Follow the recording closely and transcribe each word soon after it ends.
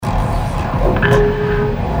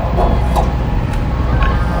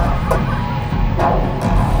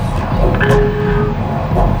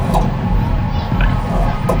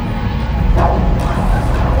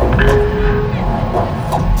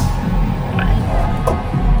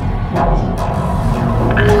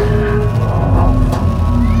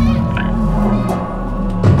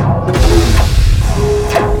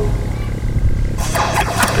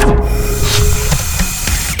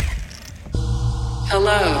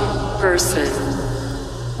person.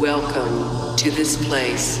 Welcome to this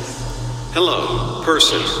place. Hello,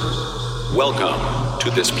 person. Welcome to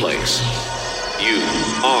this place. You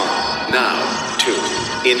are now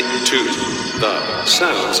tuned into the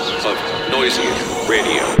sounds of Noisy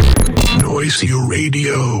Radio. Noisy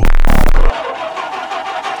Radio.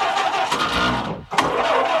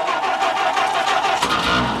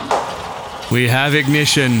 We have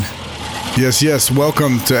ignition. Yes.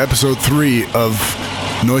 Welcome to episode 3 of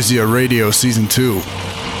Noisia Radio Season 2.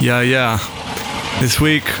 Yeah. This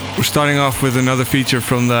week, we're starting off with another feature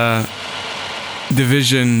from the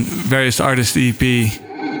Division Various Artists EP.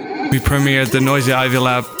 We premiered the Noisy Ivy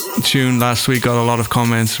Lab tune last week, got a lot of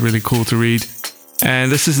comments, really cool to read.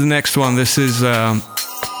 And this is the next one. This is a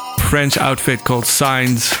French outfit called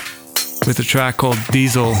Signs with a track called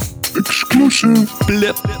Diesel. Exclusive.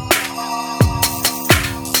 Blip.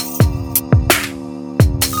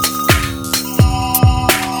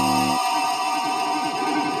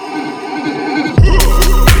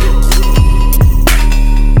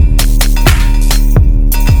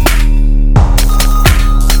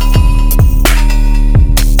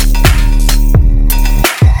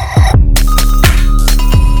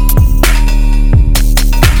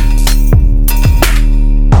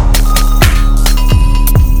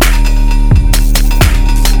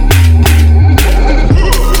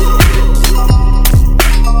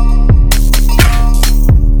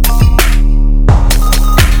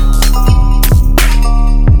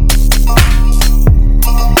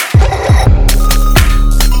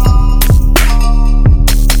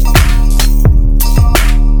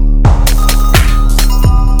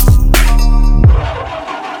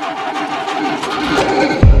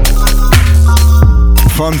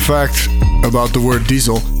 Fun fact about the word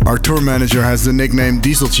diesel, our tour manager has the nickname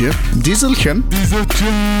Dieseltje,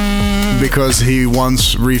 because he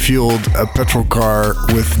once refueled a petrol car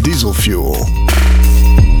with diesel fuel.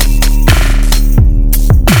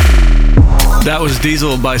 That was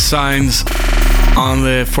Diesel by Signs on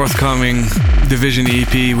the forthcoming Division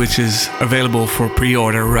EP, which is available for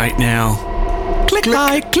pre-order right now. Click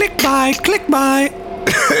buy.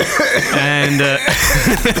 And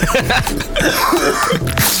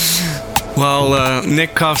while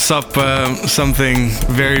Nick coughs up something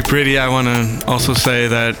very pretty, I want to also say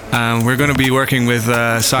that we're going to be working with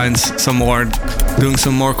Signs some more, doing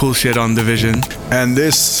some more cool shit on Division. And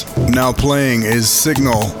this now playing is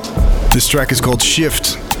Signal. This track is called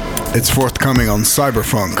Shift. It's forthcoming on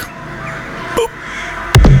Cyberfunk.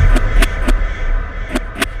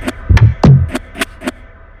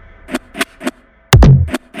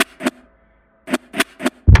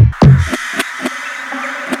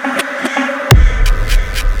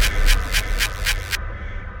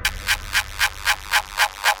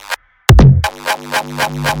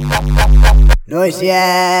 Noise,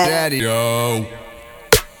 yeah. Daddy. Yo.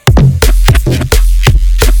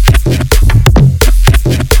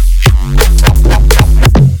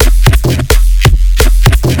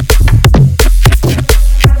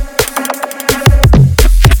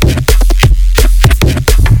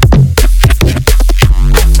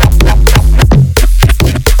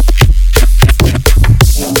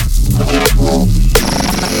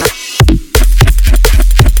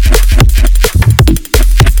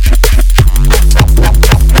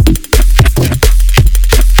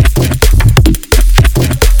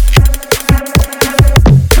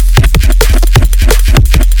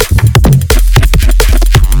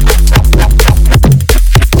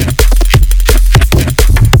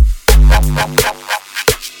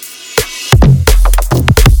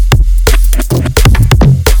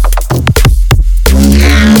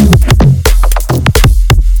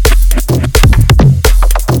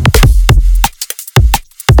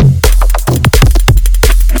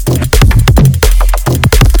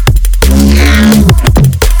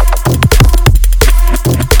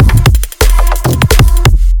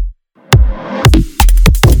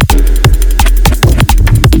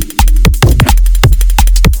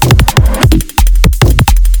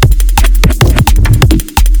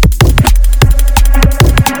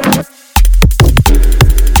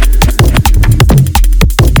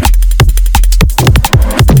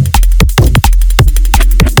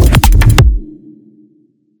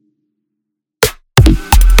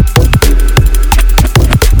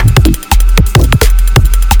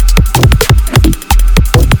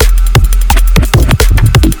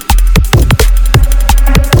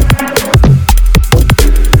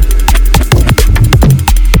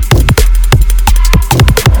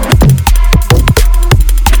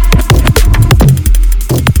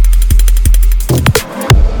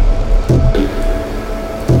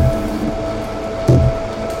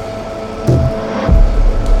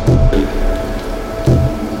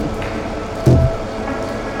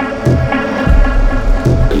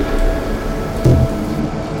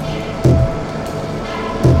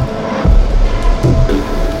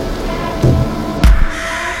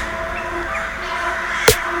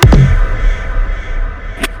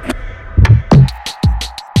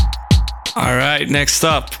 Alright, next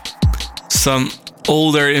up, some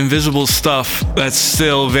older Invisible stuff that's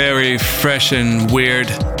still very fresh and weird.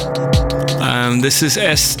 This is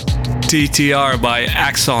STTR by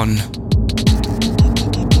Axon.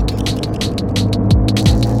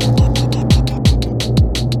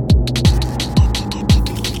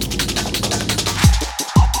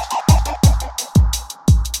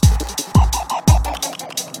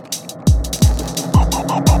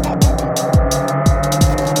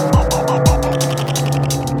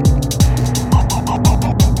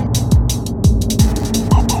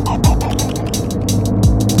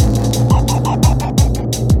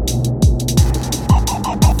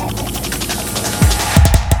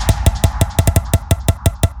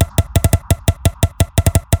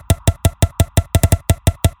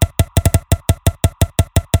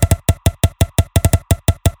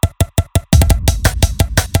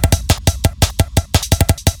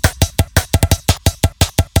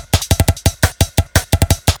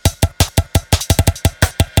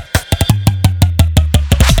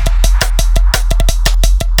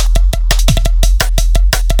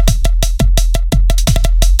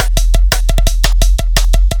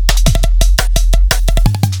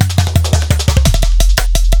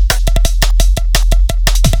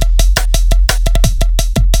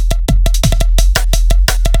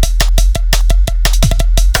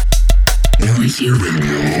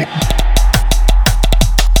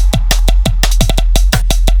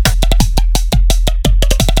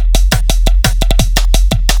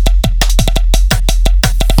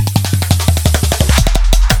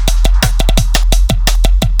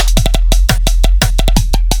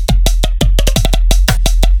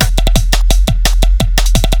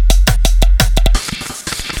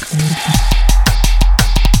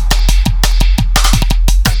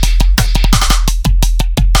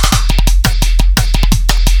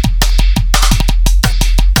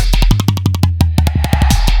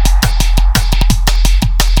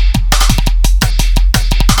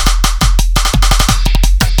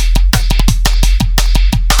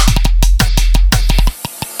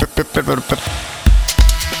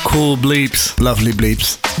 Cool bleeps. Lovely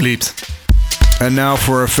bleeps. Bleeps. And now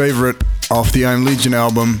for a favorite off the I Am Legion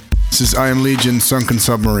album. This is I Am Legion Sunken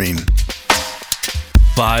Submarine.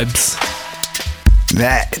 Vibes.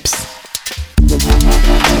 Vibes.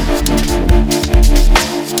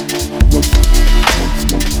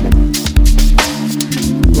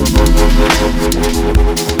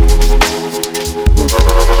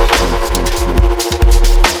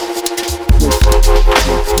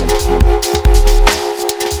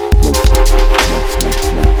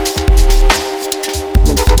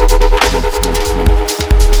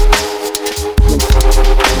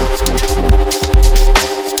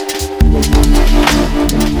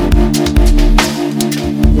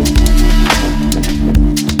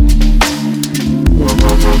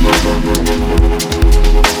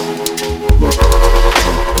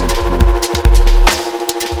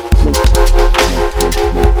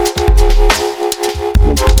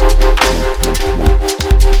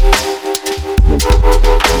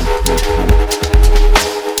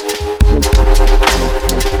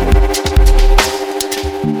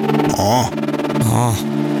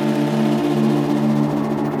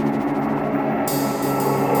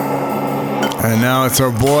 And now it's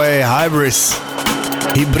our boy Hybris.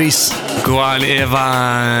 Guan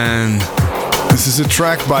Evan. This is a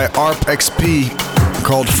track by ARP XP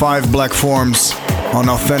called 5 Black Forms on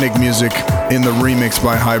Authentic Music in the remix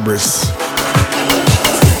by Hybris.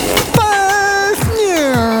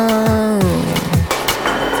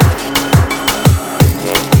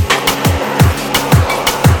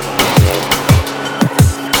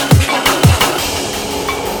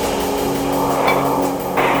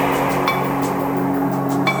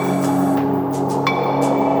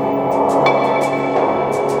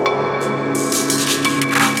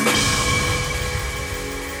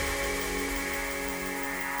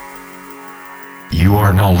 You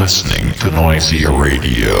are now listening to Noisy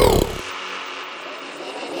Radio.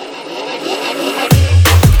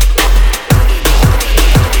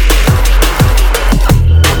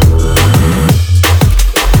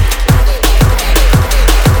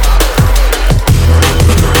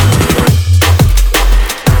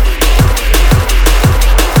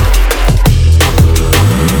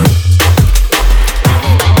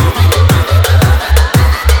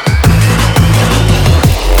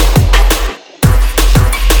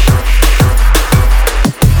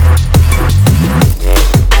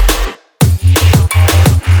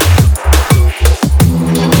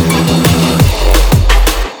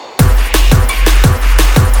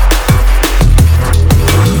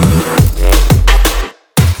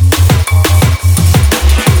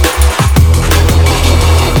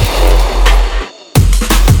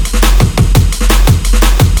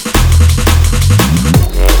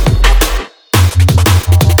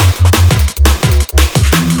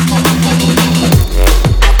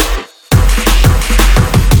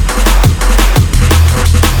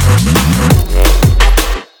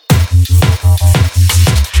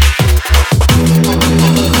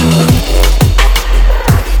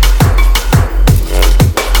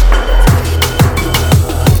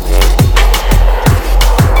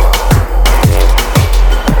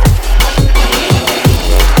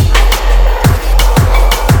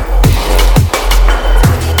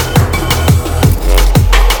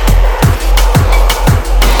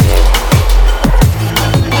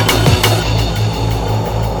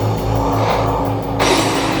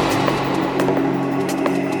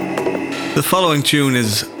 following tune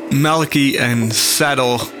is Malky and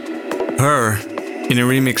Saddle Her in a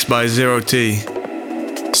remix by Zero T.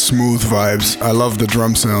 Smooth vibes. I love the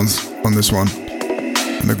drum sounds on this one.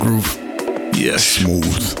 And the groove. Yes.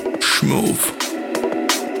 Smooth.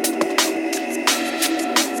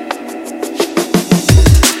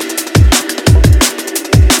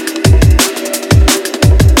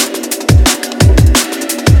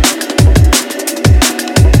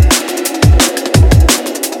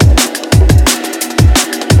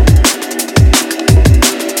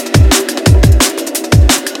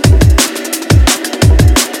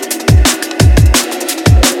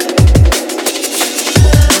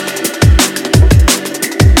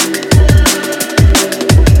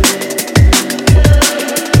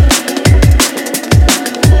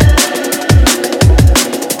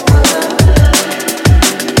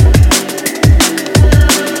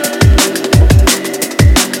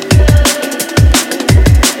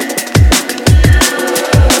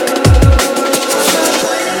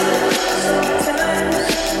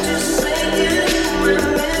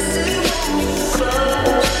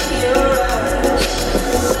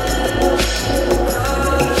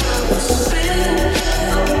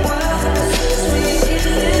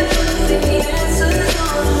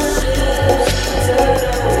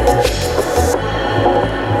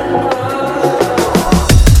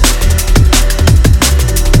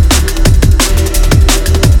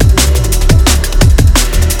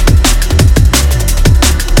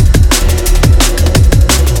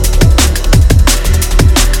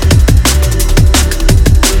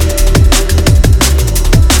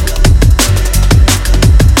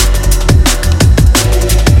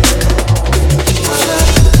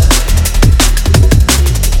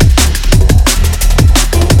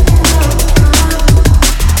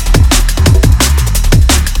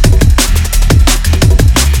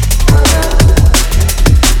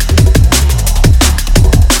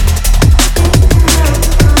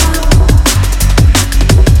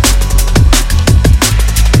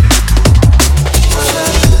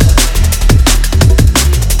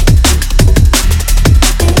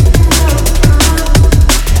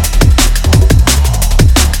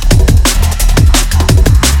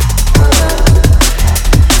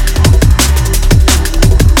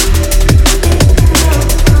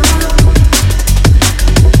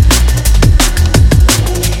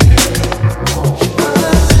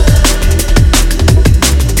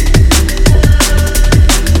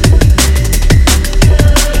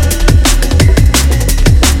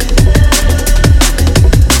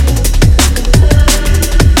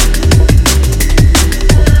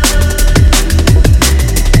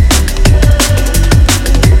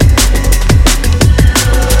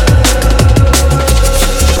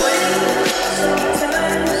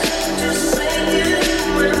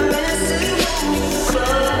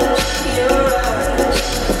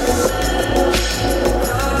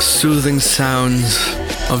 Soothing sounds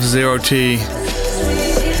of Zero T.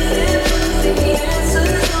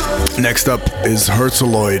 Next up is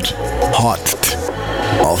Herzaloid, Hot,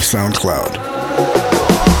 off SoundCloud.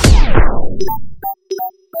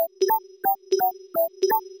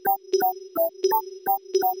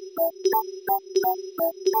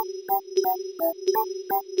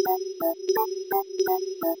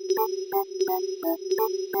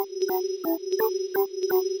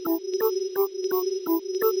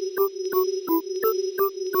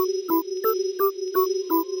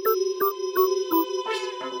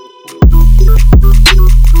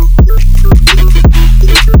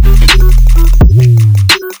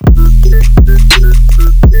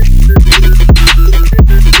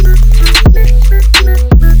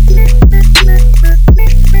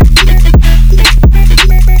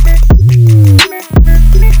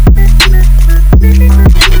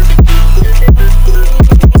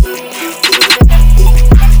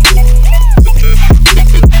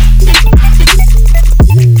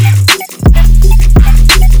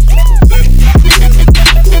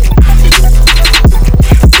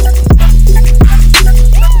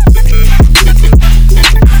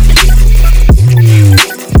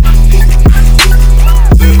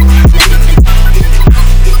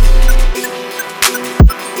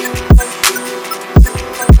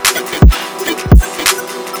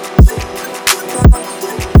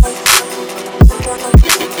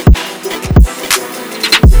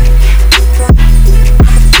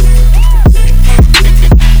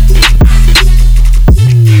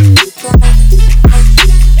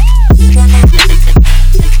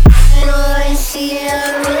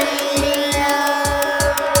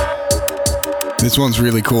 This one's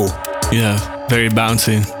really cool. Yeah, very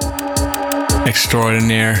bouncy.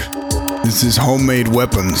 Extraordinaire. This is Homemade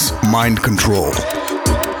Weapons, Mind Control.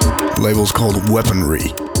 Label's called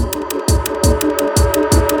Weaponry.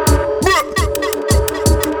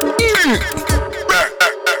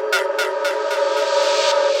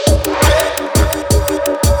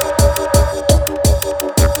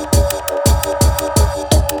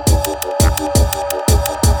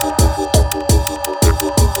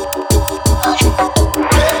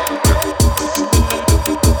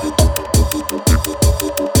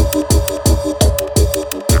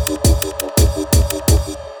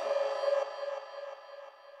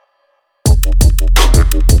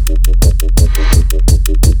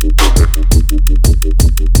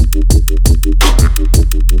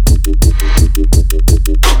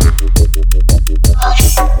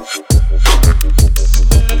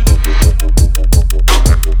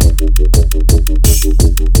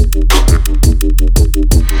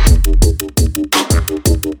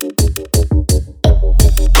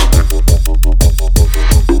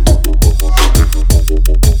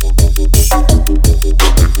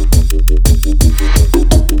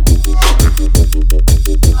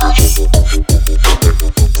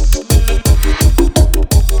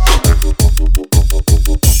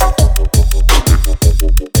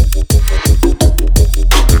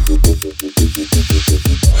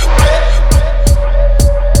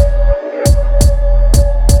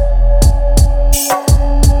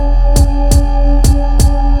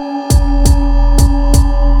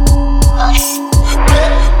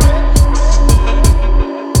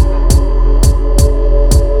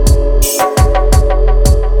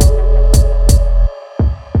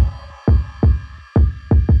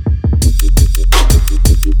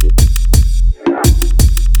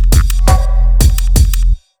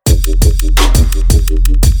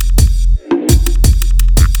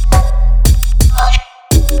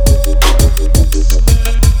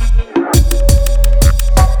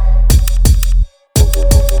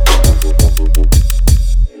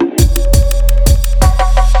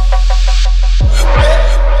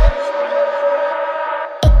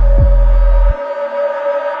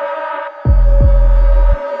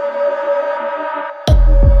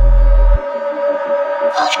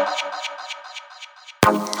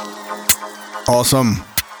 Awesome.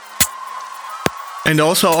 And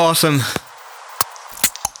also awesome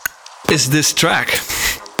is this track.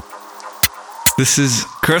 This is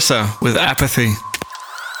Cursa with Apathy.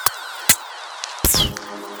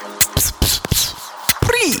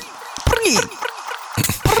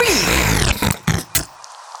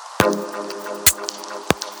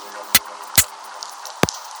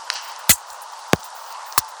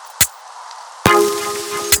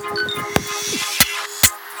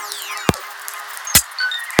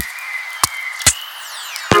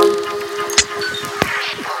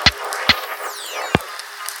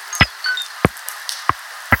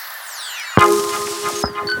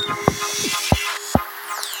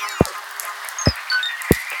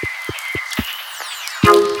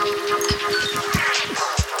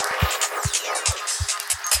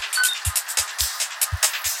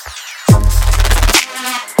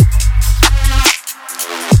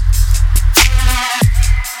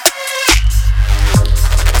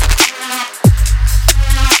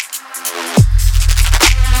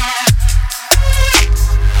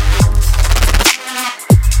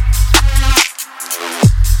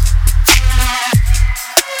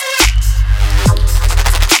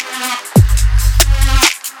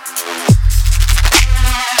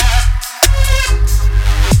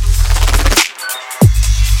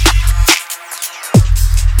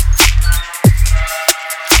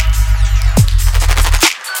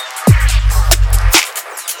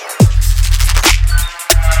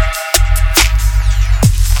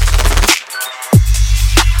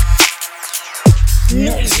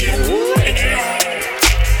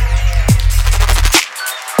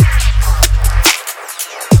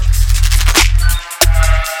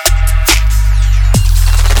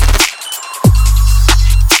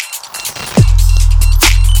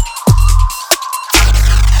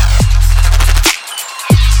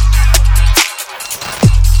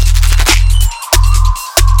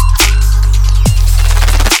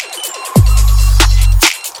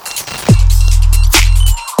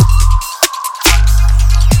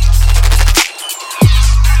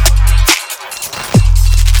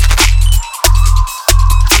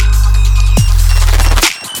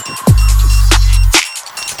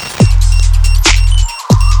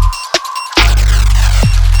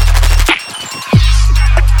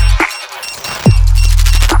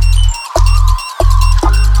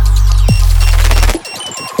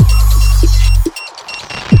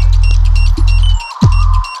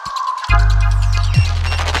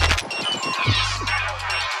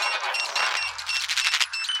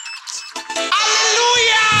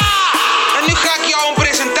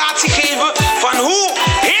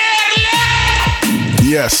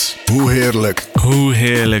 Yes, hoe heerlijk. Hoe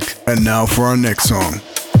heerlijk. And now for our next song.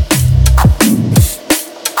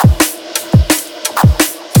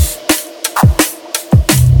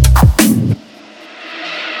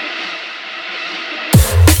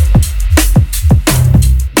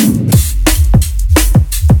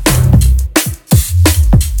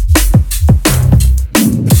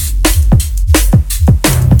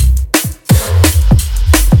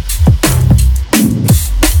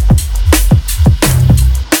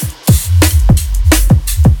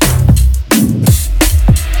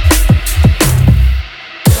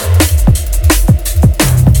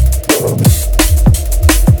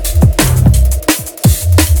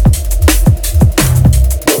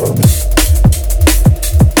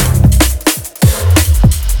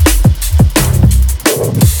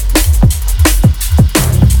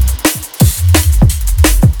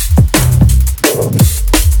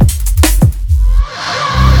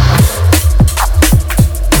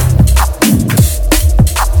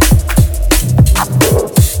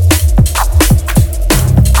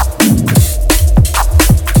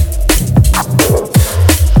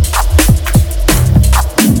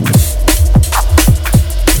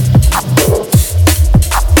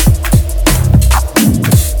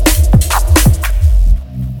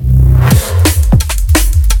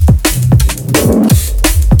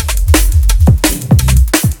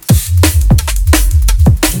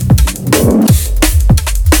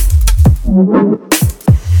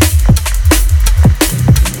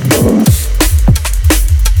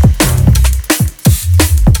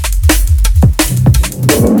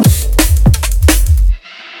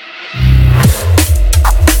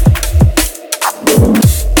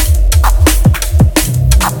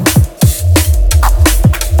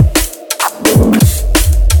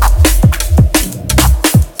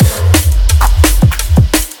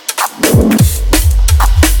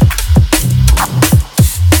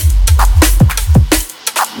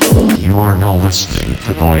 Listening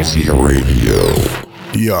to Noisy Radio.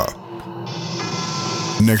 Yeah.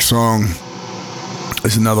 Next song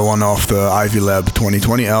is another one off the Ivy Lab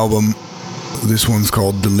 2020 album. This one's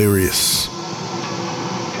called Delirious.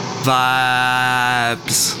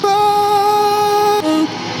 Vibes.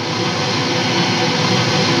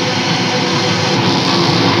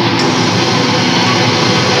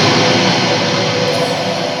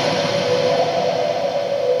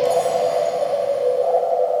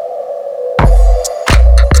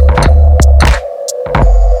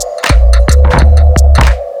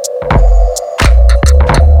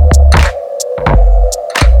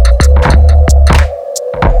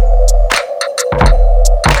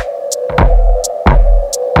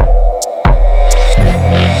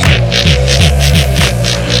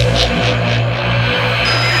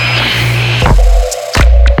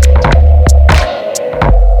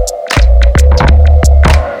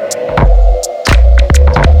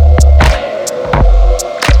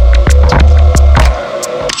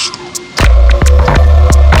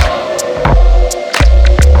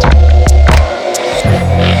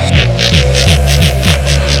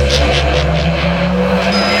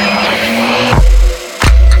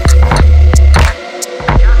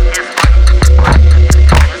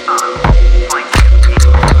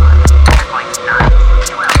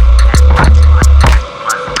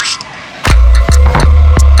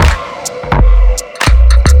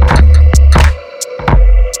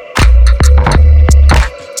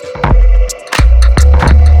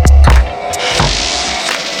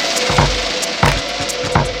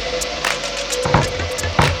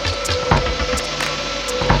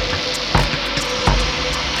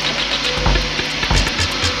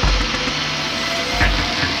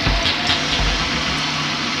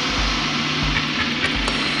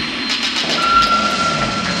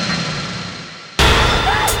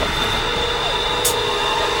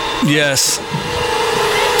 Yes,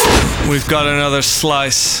 we've got another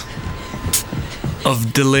slice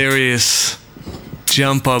of delirious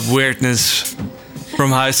jump up weirdness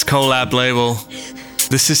from Heist collab label.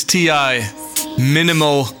 This is T.I.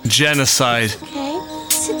 Minimal Genocide. Okay,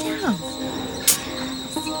 sit down.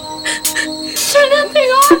 Turn that thing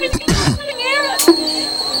off, it's gonna hear us.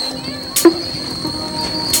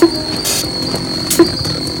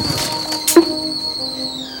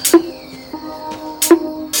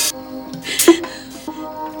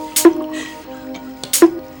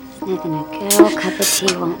 Making a girl cup of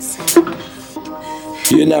tea won't settle.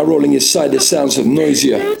 You're now rolling inside the sounds of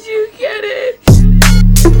Noisia. Don't you get it?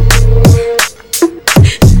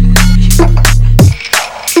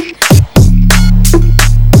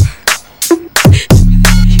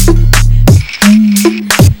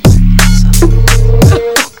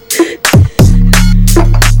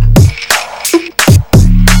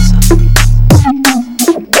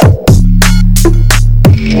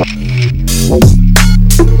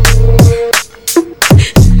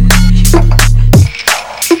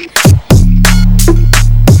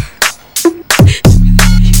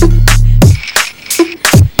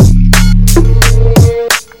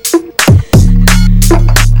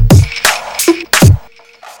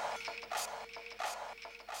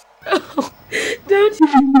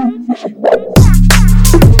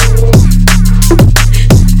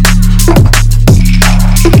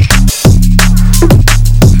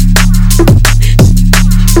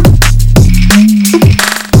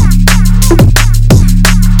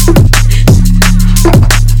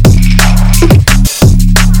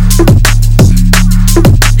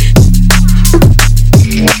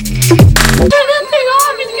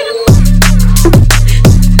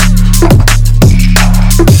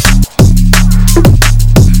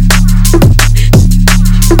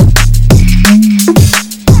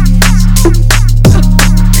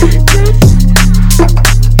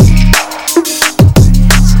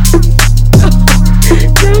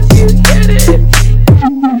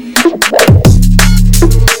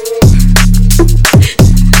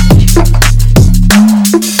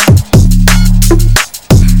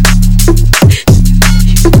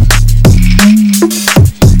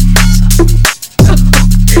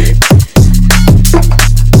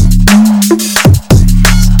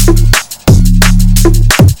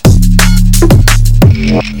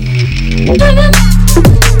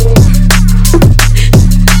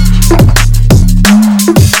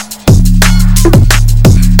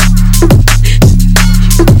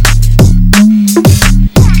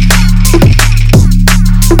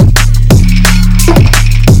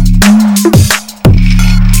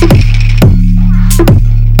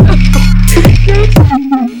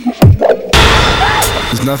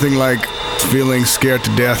 like feeling scared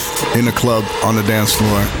to death in a club on the dance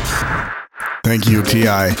floor. Thank you,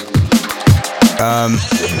 T.I.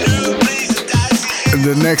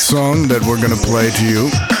 The next song that we're gonna play to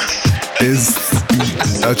you is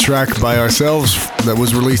a track by ourselves that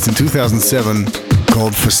was released in 2007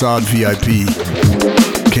 called Facade VIP.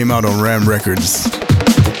 Came out on Ram Records.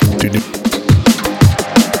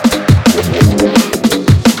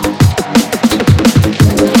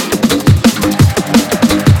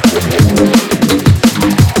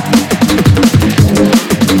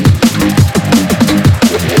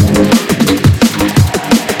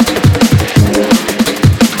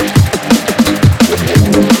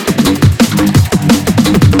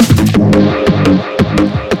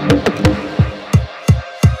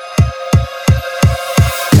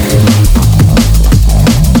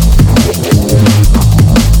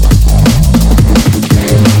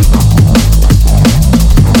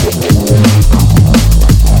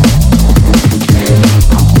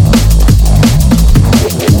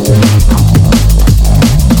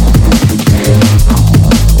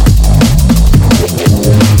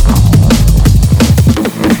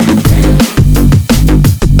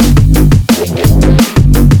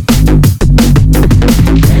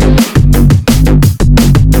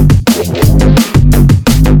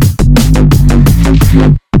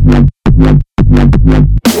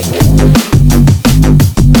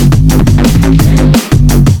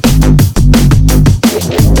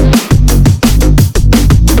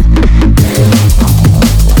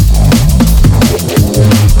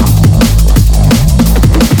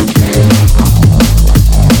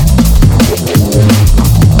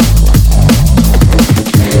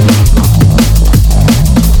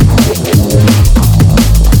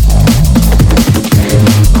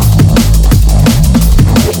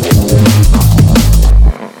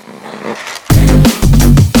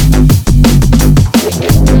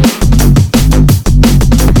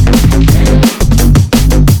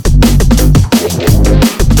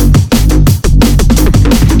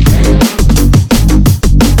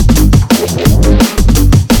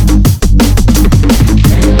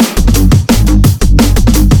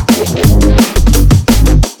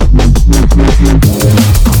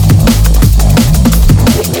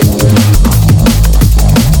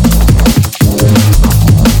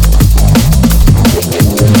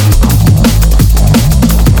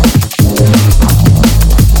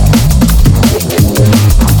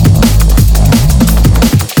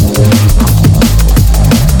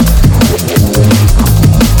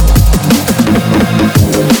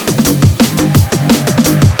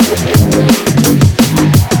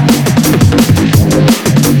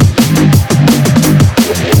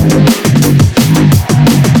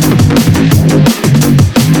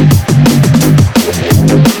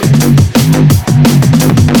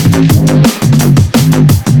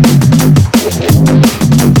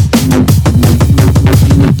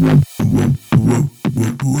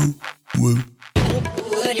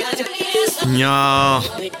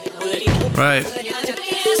 Right.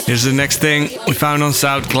 Here's the next thing we found on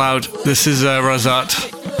SoundCloud. This is Razat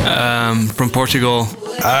from Portugal.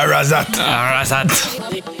 Razat.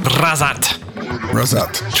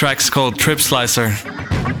 Razat. Track's called Trip Slicer.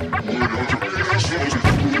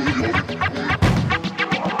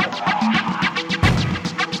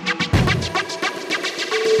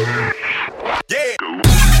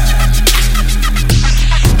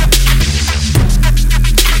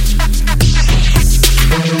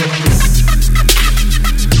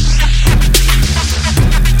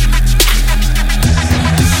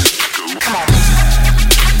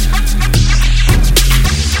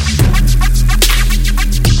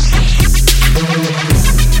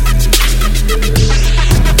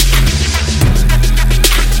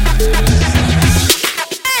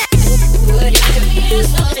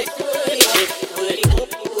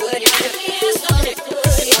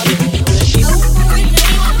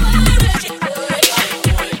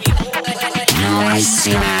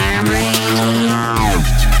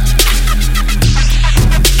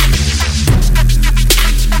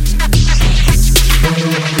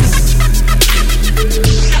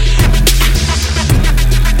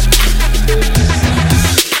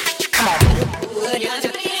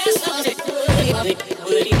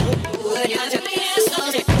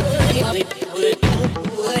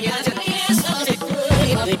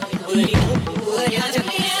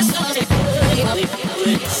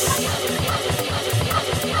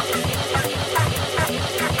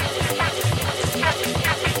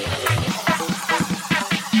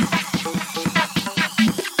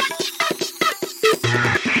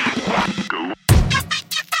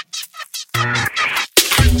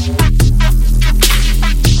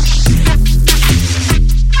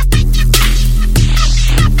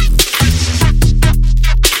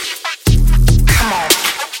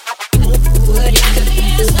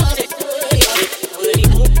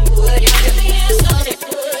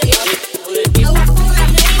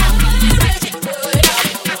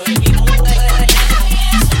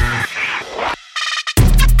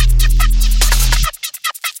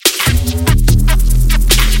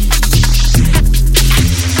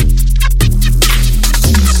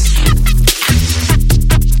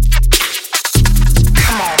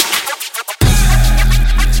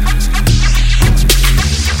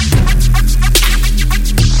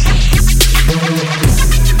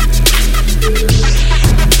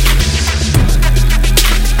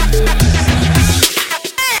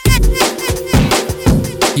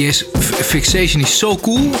 Yes, Fixation is so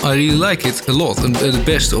cool. I really like it a lot. The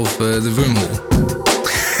best of the Wormhole.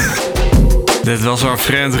 That was our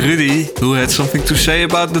friend Rudy, who had something to say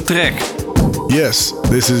about the track. Yes,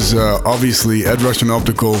 this is obviously Ed Rush and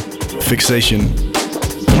Optical, Fixation.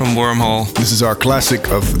 From Wormhole. This is our classic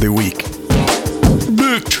of the week.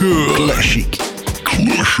 Classic.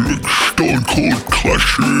 Classic. Stone Cold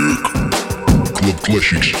Classic. Club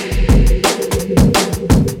Classics.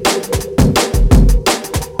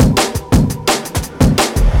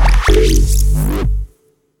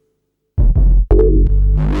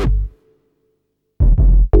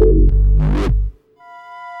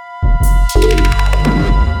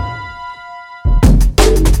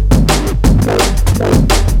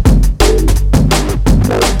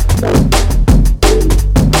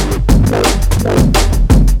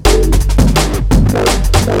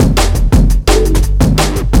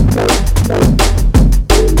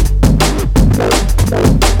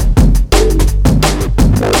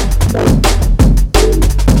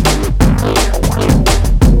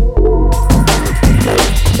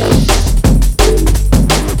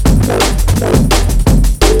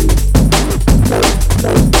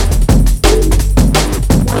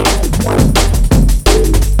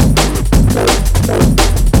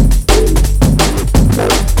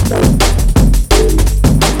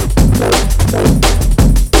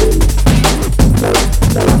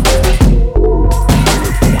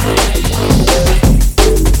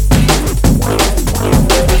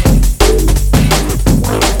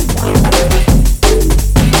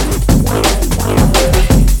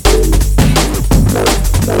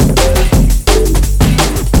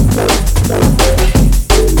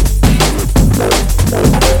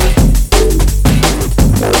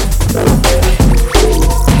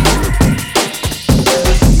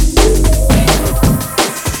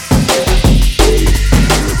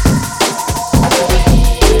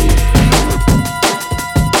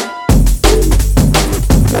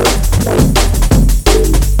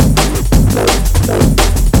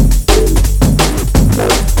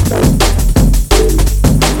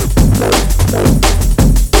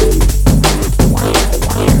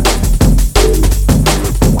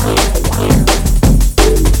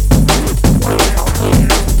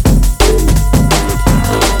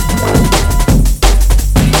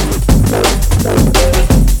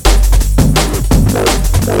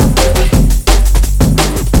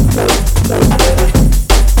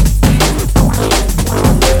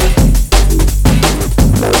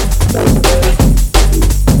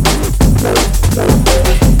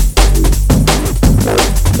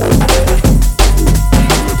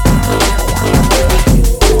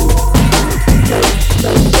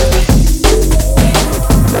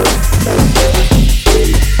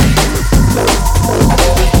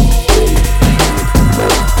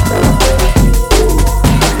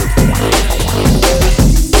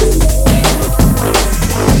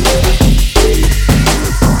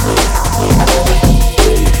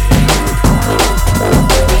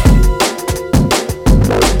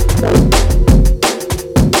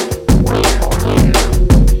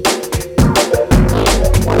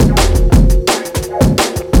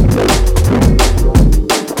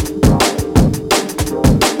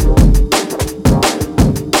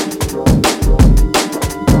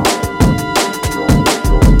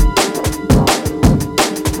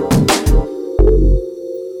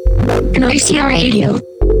 Noisia Radio.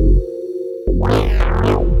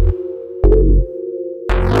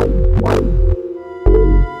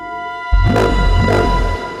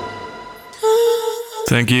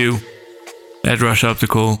 Thank you, Ed Rush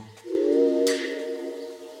Optical.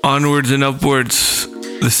 Onwards and upwards.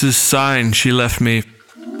 This is Sign, She Left Me,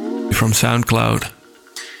 from SoundCloud.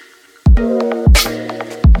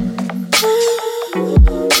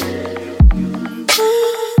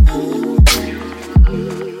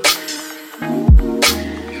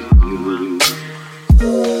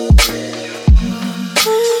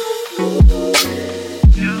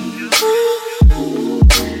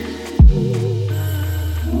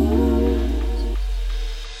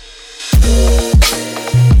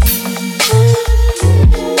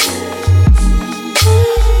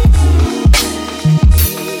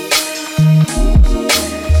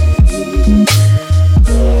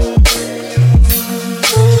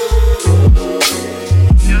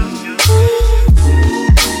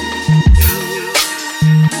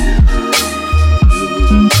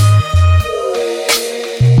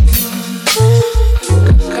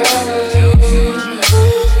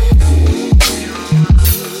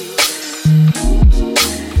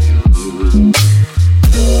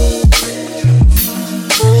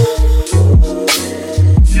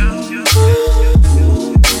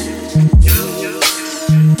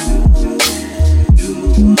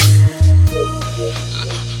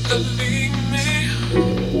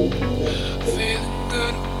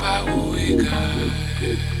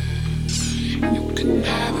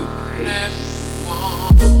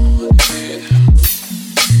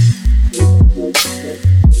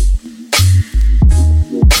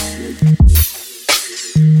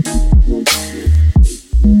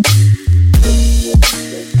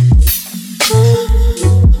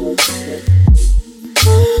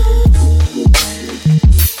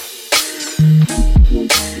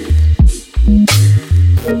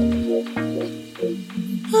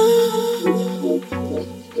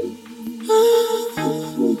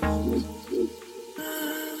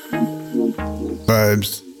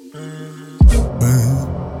 Vibes.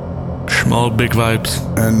 Small, big vibes.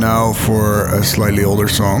 And now for a slightly older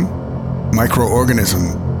song,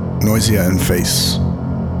 Microorganism, Noisia and Face.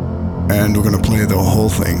 And we're gonna play the whole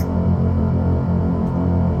thing.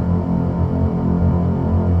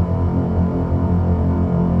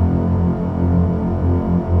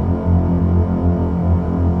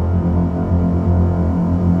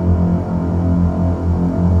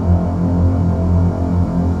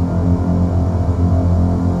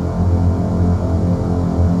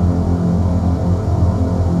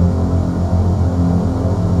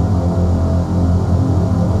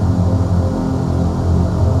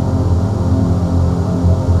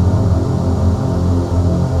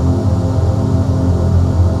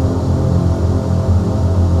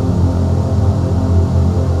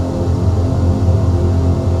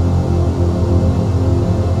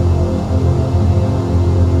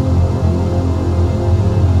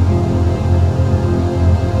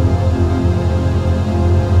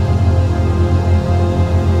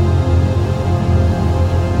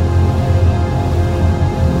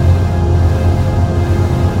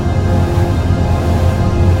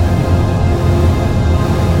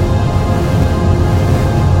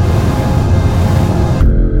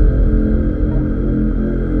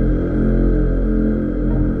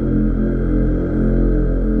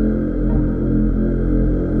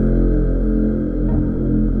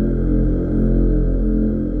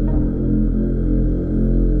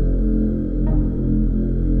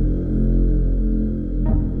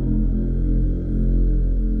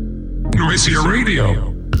 Noisia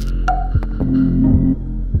Radio.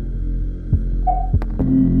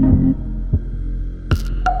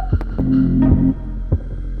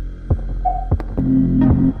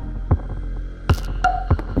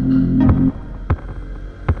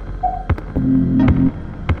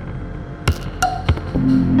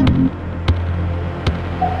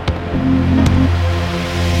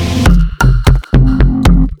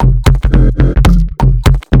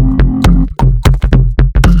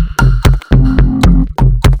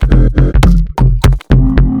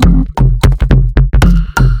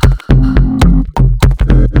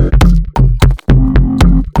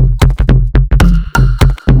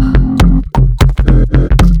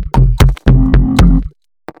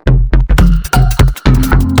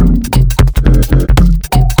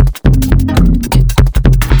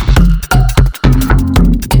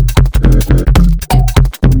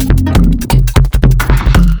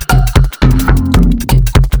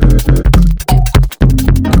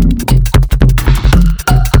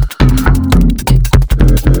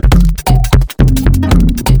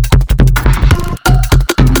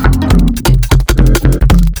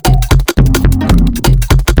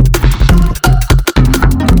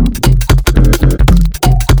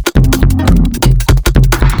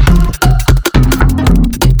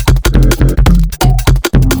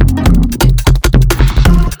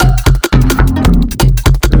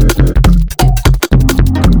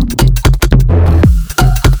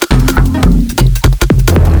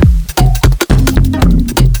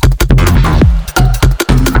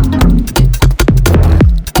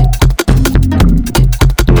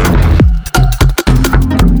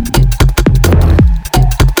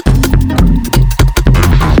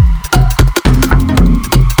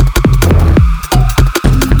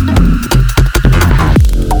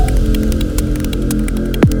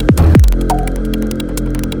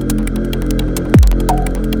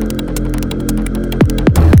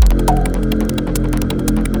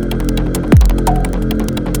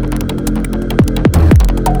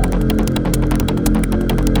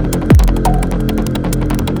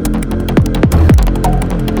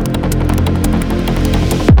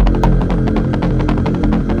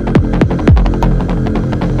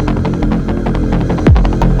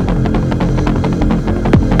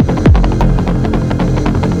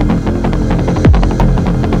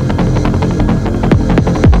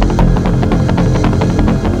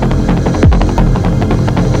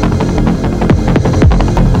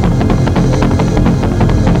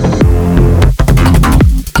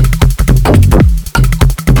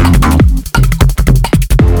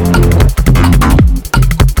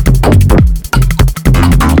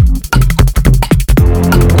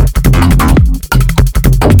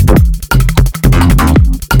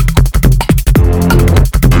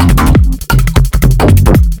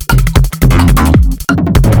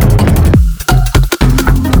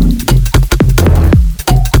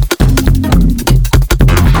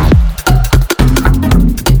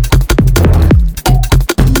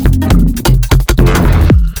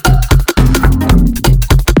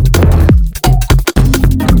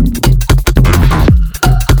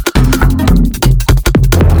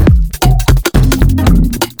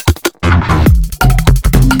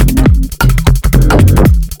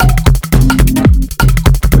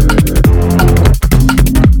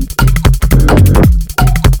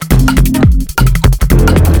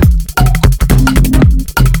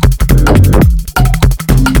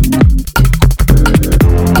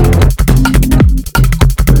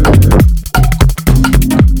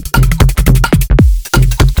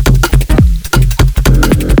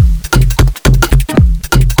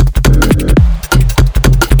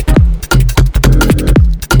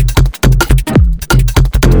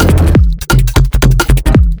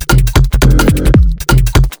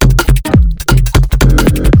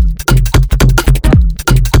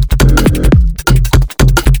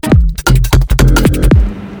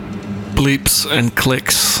 bleeps and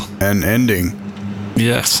clicks. And ending.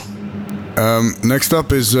 Yes. Next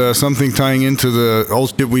up is something tying into the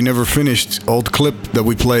old shit we never finished, old clip that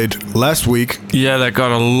we played last week. Yeah, that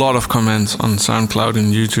got a lot of comments on SoundCloud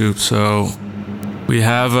and YouTube, so we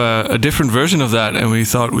have a different version of that, and we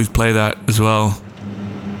thought we'd play that as well.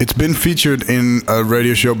 It's been featured in a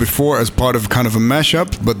radio show before as part of kind of a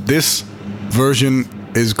mashup, but this version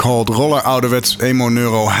is called Roller Ouderwets Emo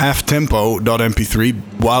Neuro Half Tempo.mp3,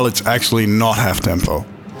 while it's actually not half tempo.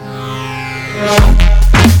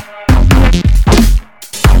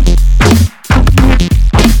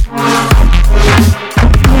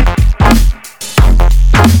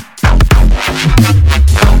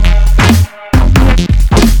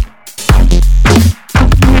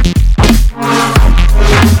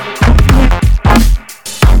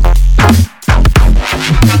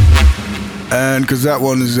 And because that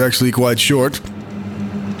one is actually quite short,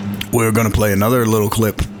 we're gonna play another little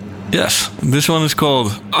clip. Yes, this one is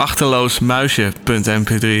called Achterloos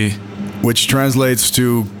Muisje.mp3, which translates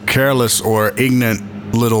to careless or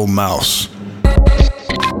ignorant little mouse.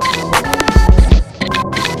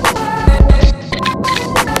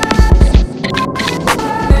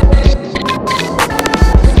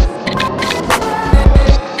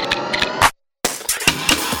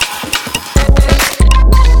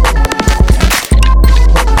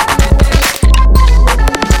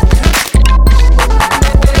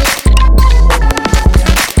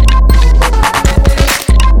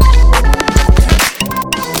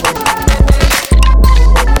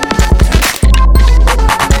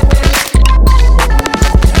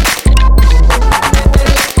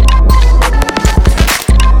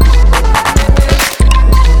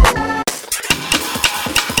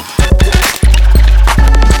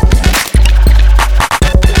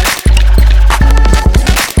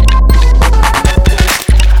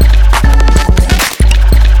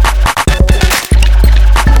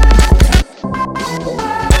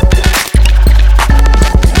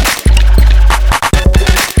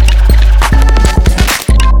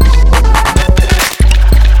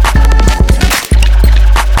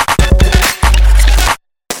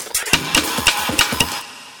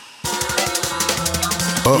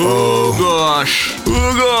 Uh-oh. Oh gosh.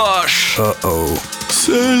 Oh gosh. Uh-oh.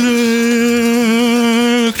 Selector.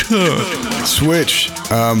 Switch.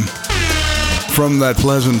 From that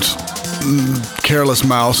pleasant, careless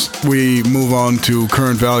mouse, we move on to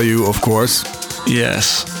current value, of course.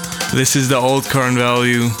 Yes. This is the old current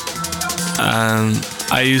value.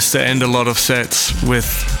 I used to end a lot of sets with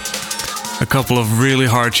a couple of really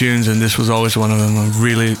hard tunes, and this was always one of them. I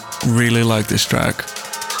really, really like this track.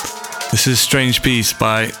 This is Strange Peace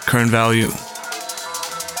by Current Value.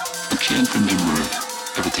 I can't remember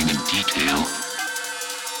everything in detail,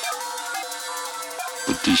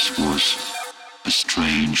 but this was a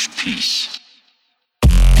strange piece.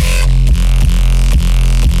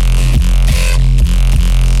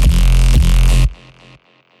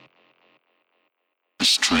 A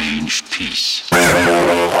strange piece.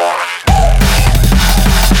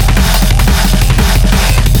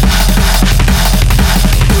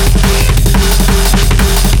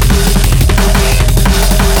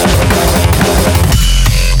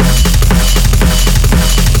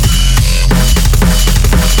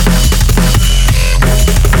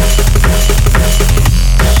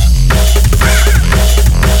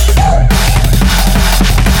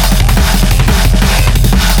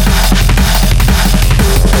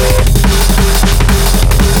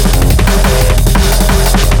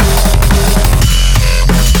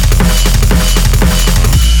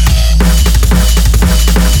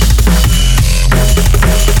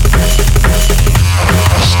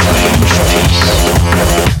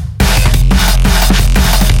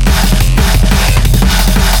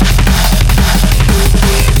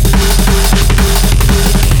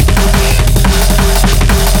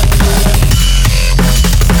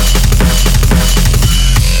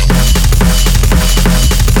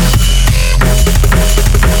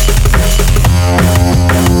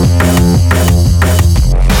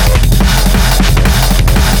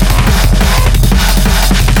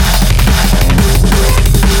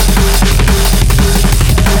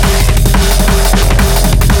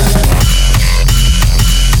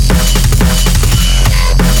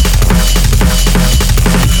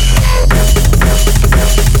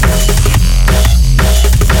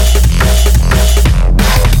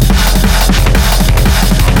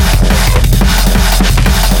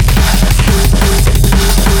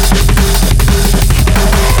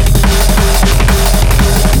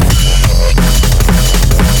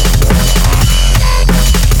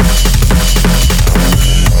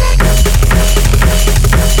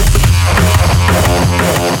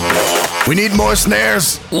 We need more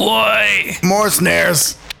snares. Why? More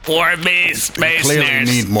snares. More bass. Bass Clearly snares.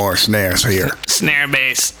 need more snares here. Snare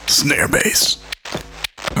bass. Snare bass.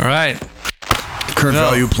 All right. Current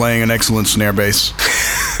Value playing an excellent snare bass.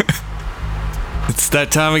 It's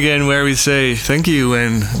that time again where we say thank you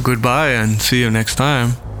and goodbye and see you next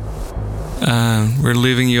time. We're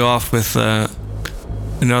leaving you off with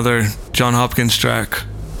another John Hopkins track.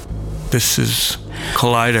 This is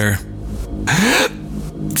Collider.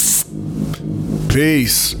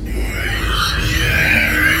 Peace.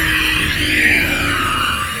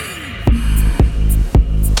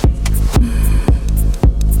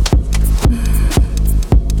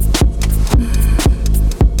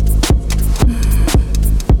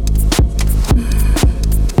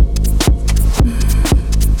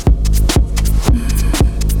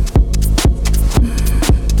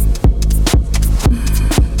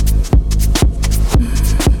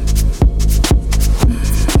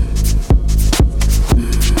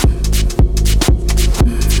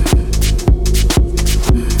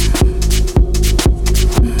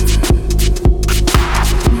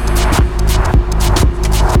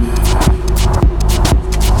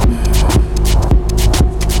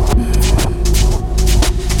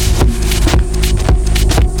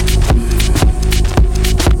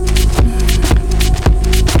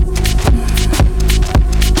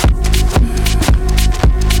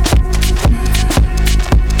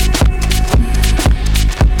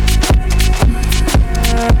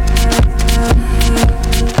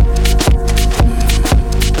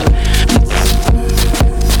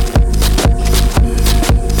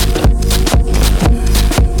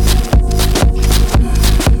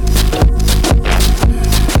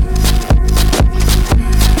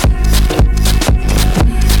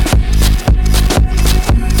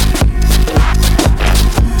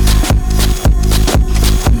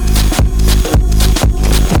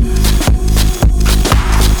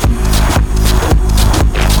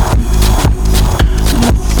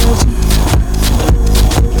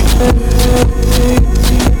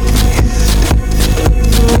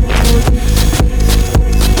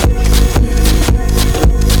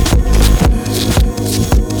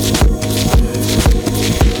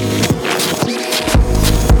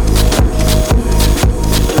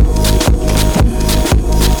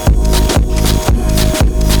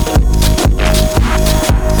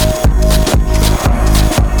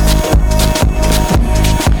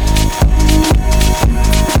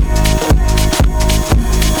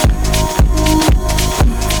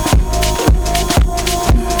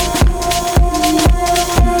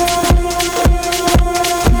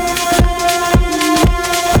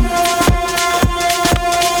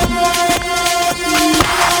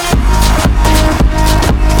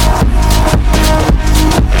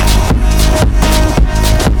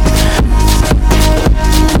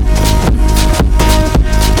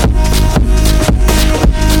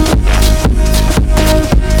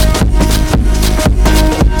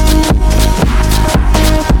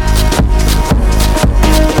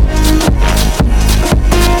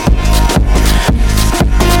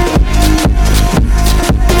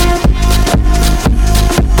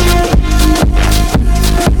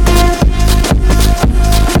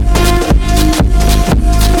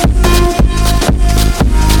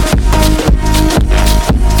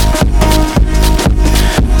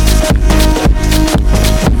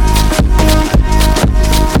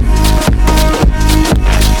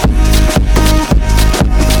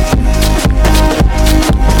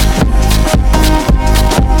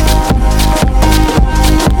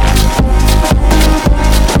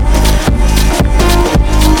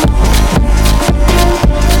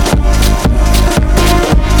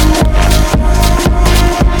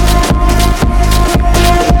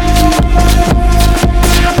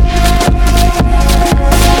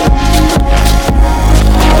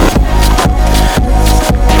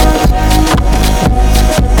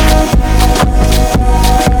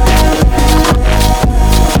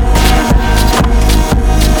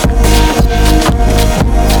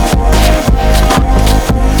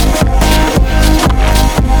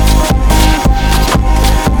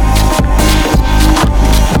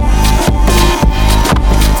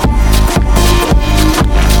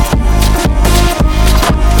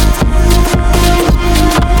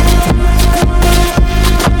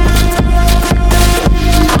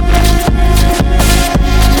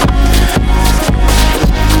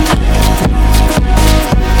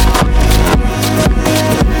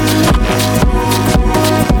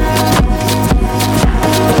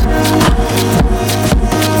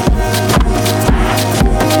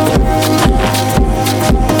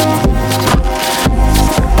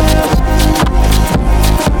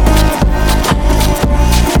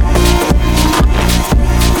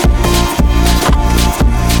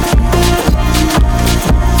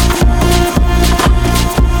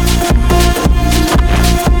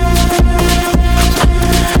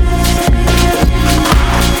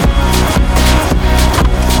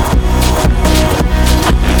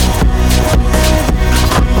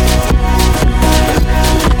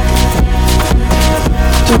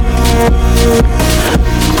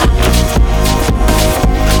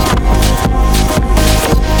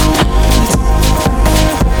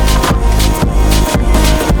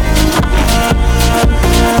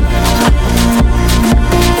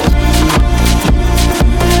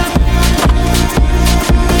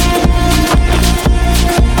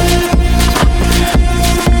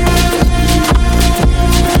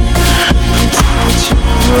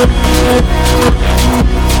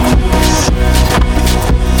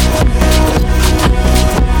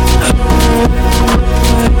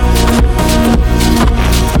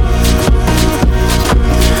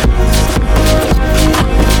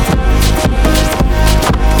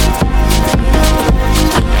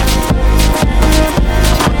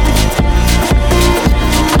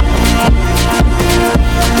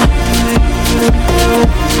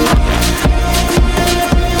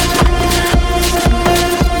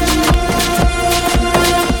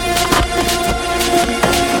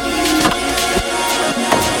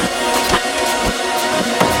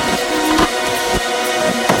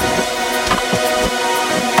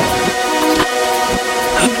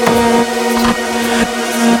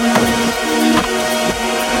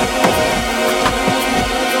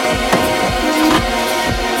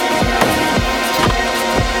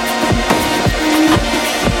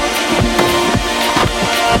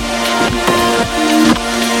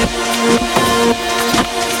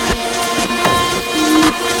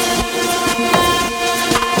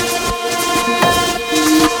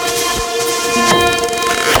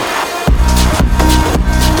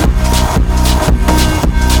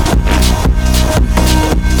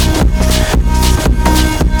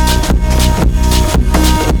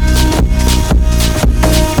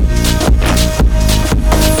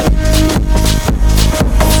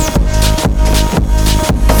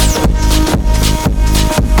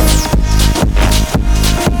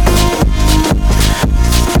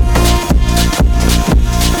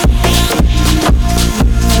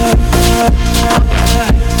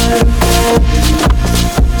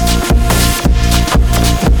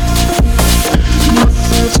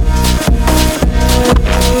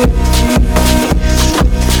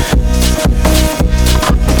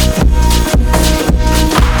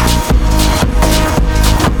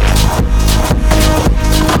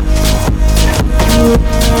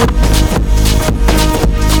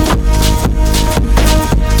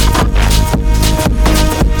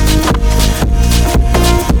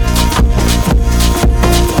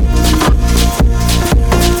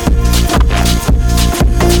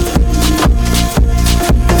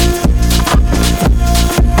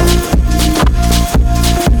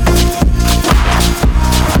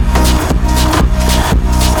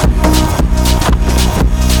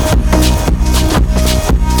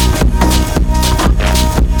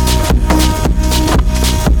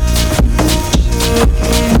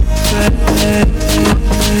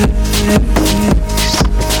 Noisia.